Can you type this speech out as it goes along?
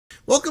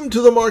Welcome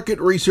to the Market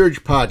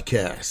Research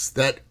Podcast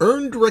that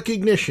earned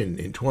recognition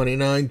in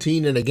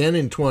 2019 and again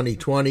in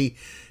 2020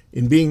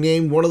 in being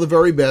named one of the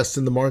very best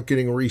in the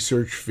marketing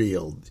research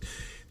field.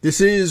 This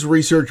is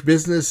Research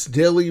Business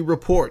Daily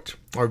Report,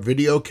 our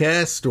video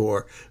cast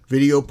or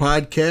video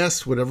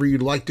podcast, whatever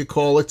you'd like to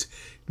call it.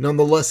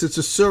 Nonetheless, it's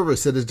a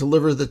service that has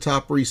delivered the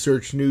top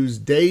research news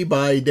day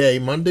by day,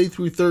 Monday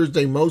through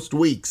Thursday, most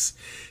weeks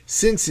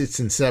since its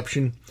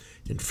inception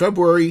in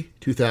February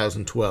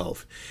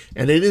 2012.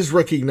 And it is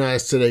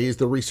recognized today as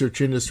the research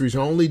industry's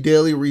only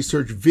daily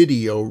research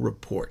video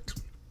report.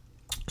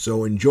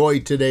 So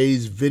enjoy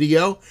today's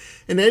video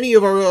and any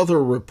of our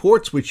other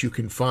reports which you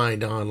can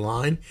find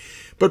online.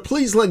 But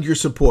please lend your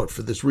support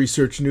for this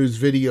research news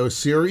video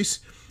series.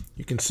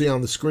 You can see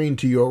on the screen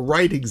to your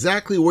right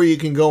exactly where you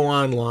can go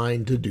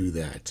online to do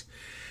that.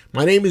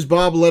 My name is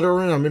Bob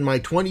Lederer, and I'm in my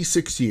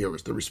 26th year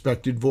as the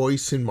respected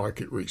voice in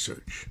market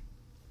research.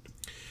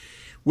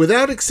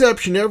 Without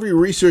exception, every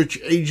research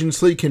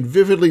agency can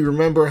vividly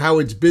remember how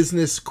its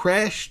business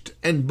crashed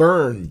and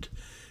burned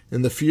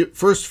in the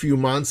first few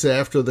months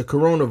after the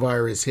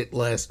coronavirus hit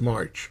last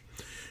March.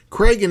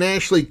 Craig and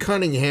Ashley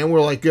Cunningham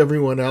were like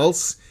everyone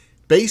else,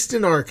 based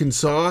in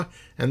Arkansas,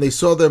 and they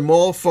saw their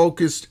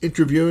mall-focused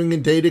interviewing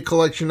and data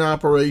collection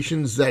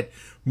operations that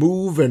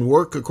move and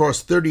work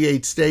across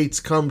 38 states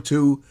come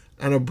to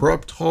an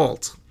abrupt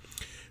halt.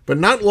 But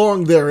not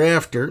long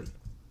thereafter,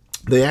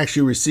 they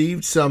actually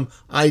received some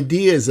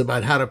ideas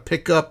about how to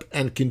pick up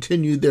and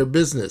continue their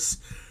business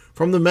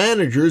from the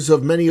managers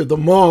of many of the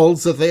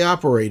malls that they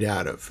operate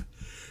out of.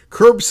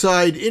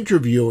 Curbside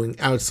interviewing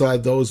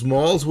outside those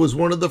malls was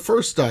one of the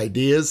first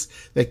ideas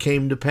that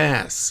came to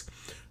pass.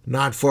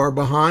 Not far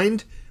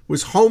behind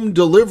was home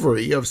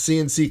delivery of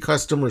C&C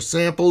customer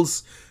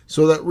samples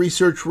so that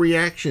research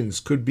reactions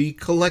could be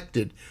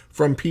collected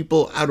from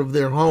people out of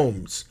their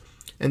homes.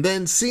 And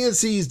then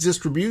C&C's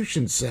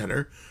distribution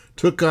center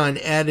took on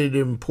added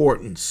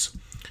importance.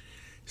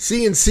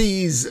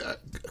 C&C's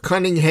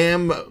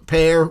Cunningham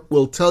pair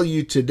will tell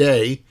you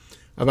today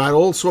about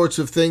all sorts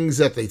of things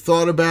that they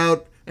thought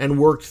about and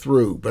worked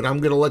through, but I'm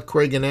going to let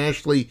Craig and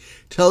Ashley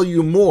tell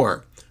you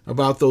more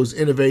about those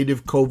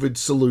innovative COVID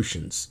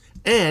solutions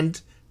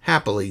and,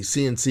 happily,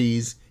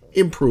 C&C's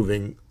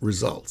improving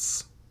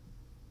results.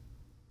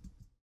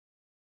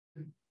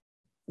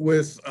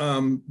 With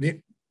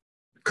the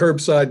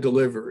curbside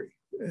delivery,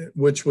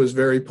 which was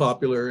very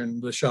popular in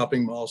the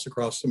shopping malls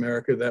across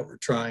America that were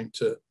trying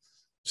to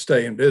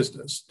stay in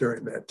business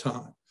during that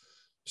time.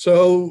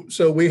 So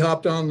we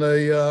hopped on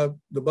the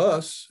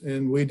bus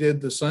and we did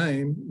the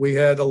same. We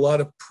had a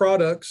lot of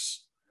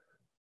products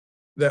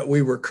that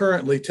we were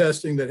currently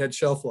testing that had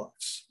shelf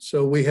lives.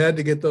 So we had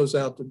to get those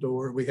out the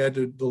door. We had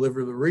to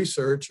deliver the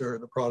research or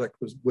the product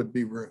would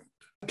be ruined.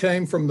 It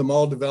came from the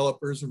mall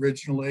developers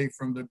originally,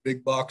 from the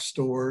big box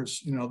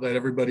stores, that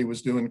everybody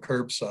was doing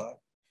curbside.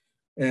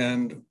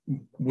 And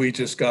we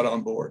just got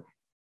on board.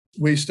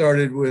 We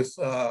started with,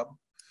 back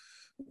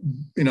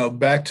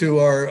to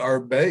our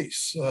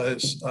base,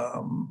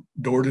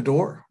 door to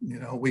door.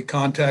 We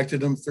contacted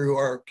them through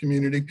our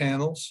community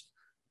panels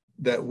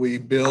that we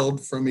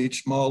build from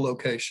each mall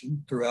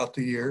location throughout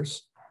the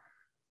years.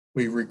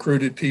 We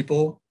recruited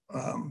people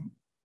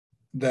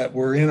that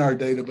were in our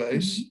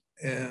database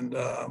and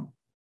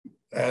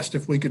asked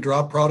if we could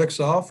drop products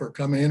off or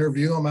come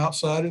interview them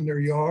outside in their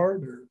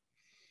yard,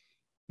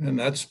 and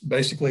that's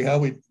basically how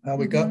we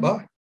got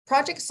by.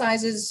 Project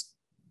sizes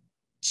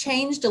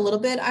changed a little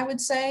bit, I would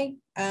say.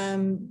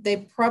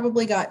 They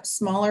probably got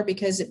smaller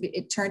because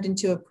it turned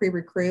into a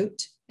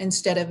pre-recruit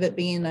instead of it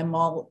being a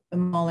mall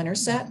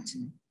intercept.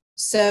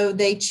 So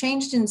they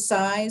changed in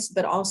size,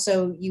 but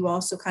you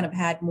also kind of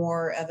had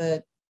more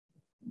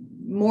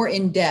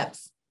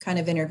in-depth kind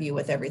of interview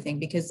with everything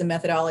because the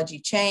methodology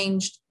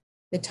changed,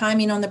 the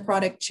timing on the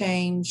product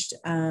changed,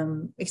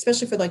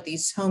 especially for like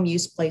these home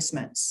use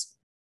placements.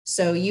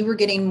 So you were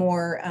getting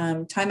more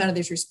time out of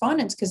these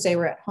respondents because they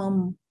were at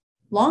home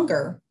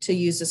longer to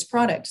use this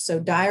product. So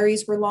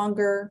diaries were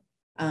longer,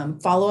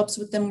 follow-ups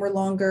with them were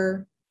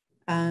longer.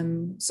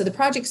 So the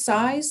project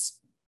size,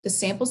 the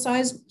sample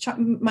size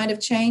might have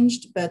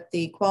changed, but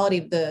the quality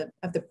of the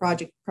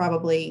project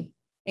probably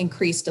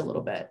increased a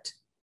little bit.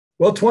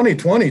 Well,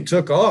 2020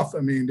 took off. I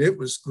mean, it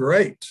was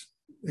great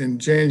in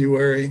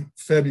January,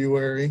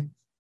 February,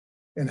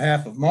 and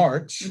half of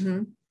March.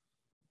 Mm-hmm.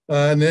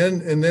 And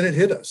then it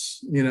hit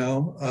us,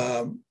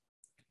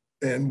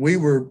 and we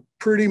were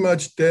pretty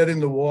much dead in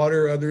the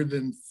water other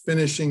than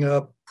finishing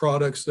up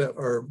projects that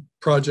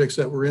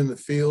were in the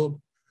field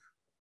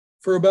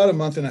for about a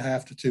month and a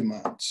half to 2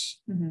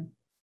 months. Mm-hmm.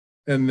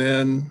 And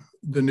then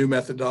the new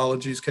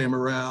methodologies came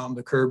around,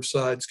 the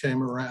curbsides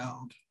came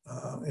around,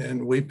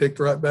 and we picked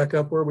right back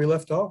up where we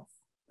left off.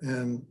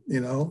 And,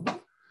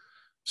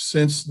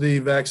 since the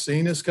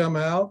vaccine has come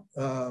out,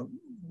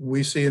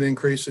 we see an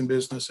increase in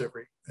business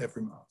every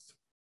month.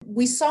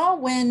 We saw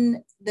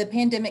when the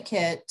pandemic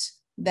hit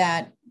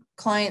that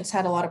clients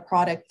had a lot of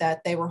product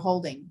that they were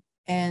holding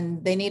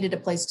and they needed a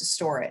place to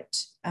store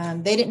it.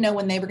 They didn't know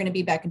when they were going to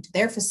be back into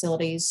their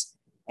facilities.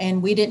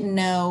 and we didn't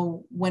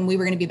know when we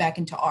were going to be back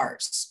into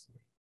ours.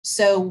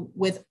 So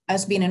with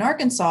us being in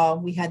Arkansas,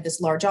 we had this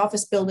large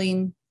office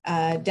building.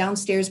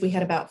 Downstairs, we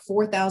had about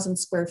 4,000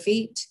 square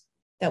feet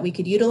that we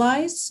could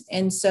utilize.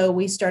 And so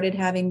we started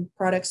having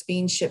products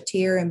being shipped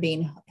here and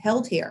being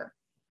held here.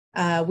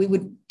 We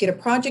would get a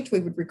project, we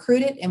would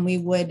recruit it, and we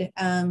would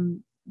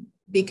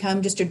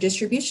become just a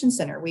distribution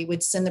center. We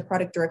would send the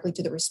product directly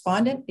to the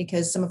respondent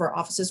because some of our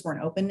offices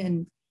weren't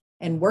open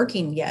and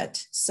working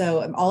yet.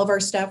 So all of our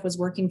staff was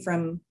working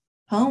from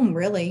home,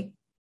 really.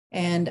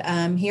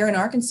 And here in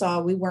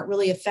Arkansas, we weren't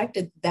really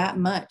affected that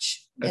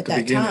much at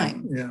that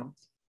time. Yeah.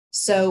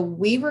 So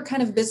we were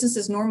kind of business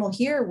as normal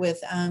here with,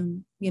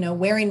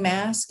 wearing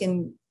masks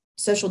and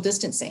social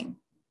distancing.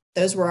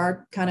 Those were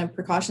our kind of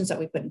precautions that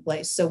we put in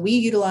place. So we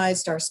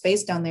utilized our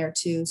space down there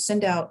to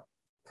send out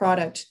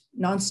product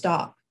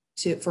nonstop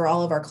for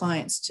all of our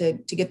clients to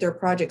get their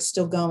projects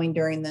still going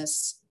during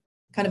this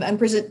kind of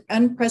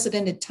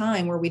unprecedented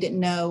time where we didn't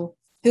know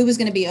who was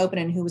going to be open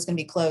and who was going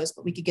to be closed,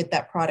 but we could get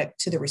that product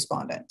to the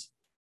respondent.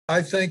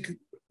 I think,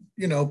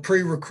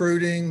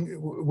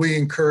 pre-recruiting, we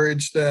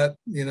encourage that,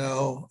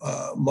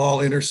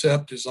 mall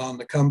intercept is on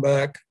the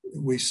comeback.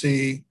 We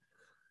see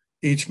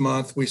each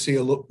month, we see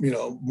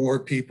more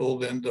people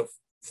than the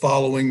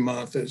following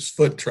month as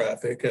foot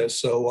traffic, as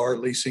so our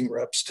leasing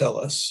reps tell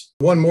us.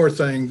 One more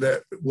thing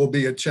that will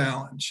be a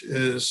challenge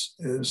is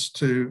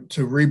to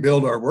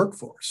rebuild our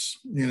workforce.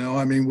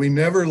 We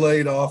never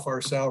laid off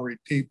our salaried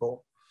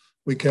people.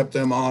 We kept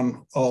them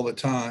on all the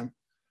time.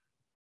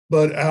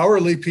 But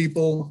hourly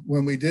people,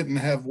 when we didn't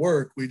have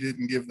work, we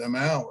didn't give them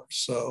hours.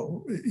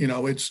 So,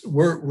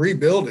 we're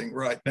rebuilding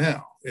right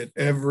now.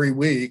 Every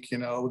week,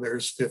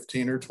 there's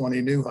 15 or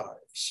 20 new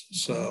hires.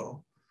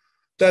 So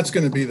that's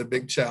going to be the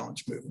big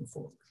challenge moving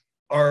forward.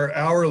 Our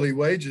hourly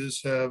wages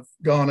have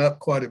gone up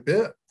quite a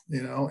bit,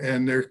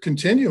 and they're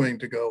continuing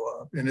to go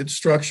up. And it's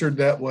structured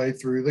that way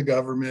through the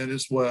government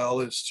as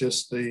well as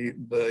just the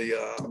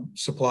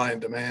supply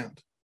and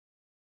demand.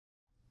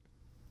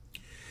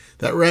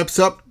 That wraps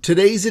up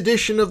today's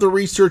edition of the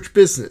Research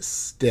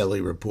Business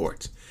Daily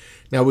Report.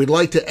 Now, we'd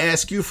like to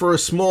ask you for a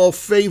small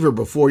favor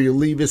before you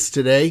leave us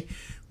today.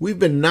 We've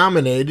been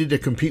nominated to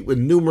compete with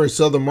numerous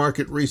other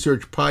market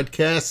research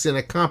podcasts in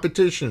a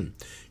competition.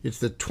 It's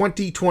the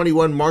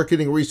 2021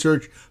 Marketing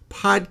Research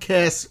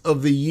Podcast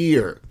of the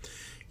Year.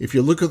 If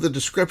you look at the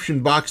description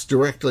box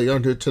directly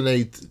under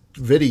today's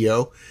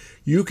video,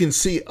 you can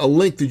see a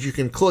link that you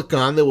can click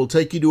on that will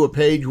take you to a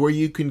page where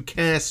you can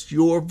cast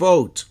your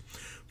vote.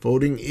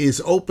 Voting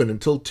is open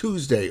until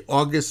Tuesday,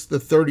 August the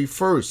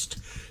 31st.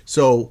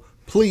 So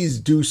please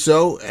do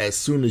so as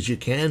soon as you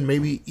can,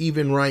 maybe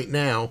even right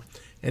now.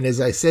 And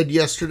as I said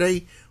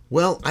yesterday,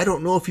 well, I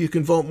don't know if you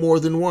can vote more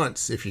than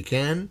once. If you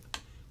can,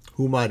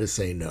 who am I to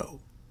say no?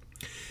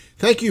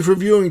 Thank you for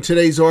viewing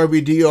today's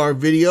RBDR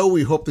video.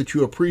 We hope that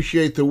you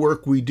appreciate the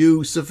work we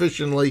do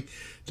sufficiently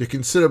to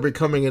consider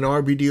becoming an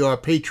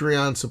RBDR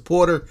Patreon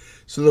supporter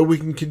so that we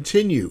can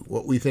continue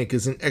what we think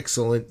is an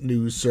excellent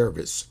news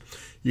service.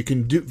 You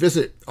can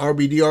visit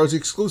RBDR's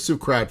exclusive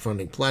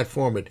crowdfunding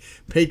platform at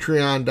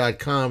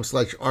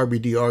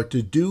patreon.com/RBDR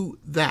to do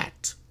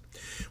that.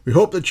 We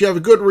hope that you have a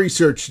good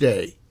research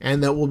day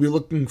and that we'll be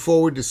looking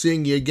forward to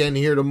seeing you again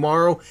here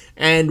tomorrow.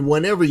 And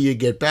whenever you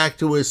get back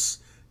to us,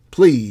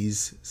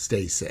 please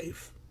stay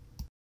safe.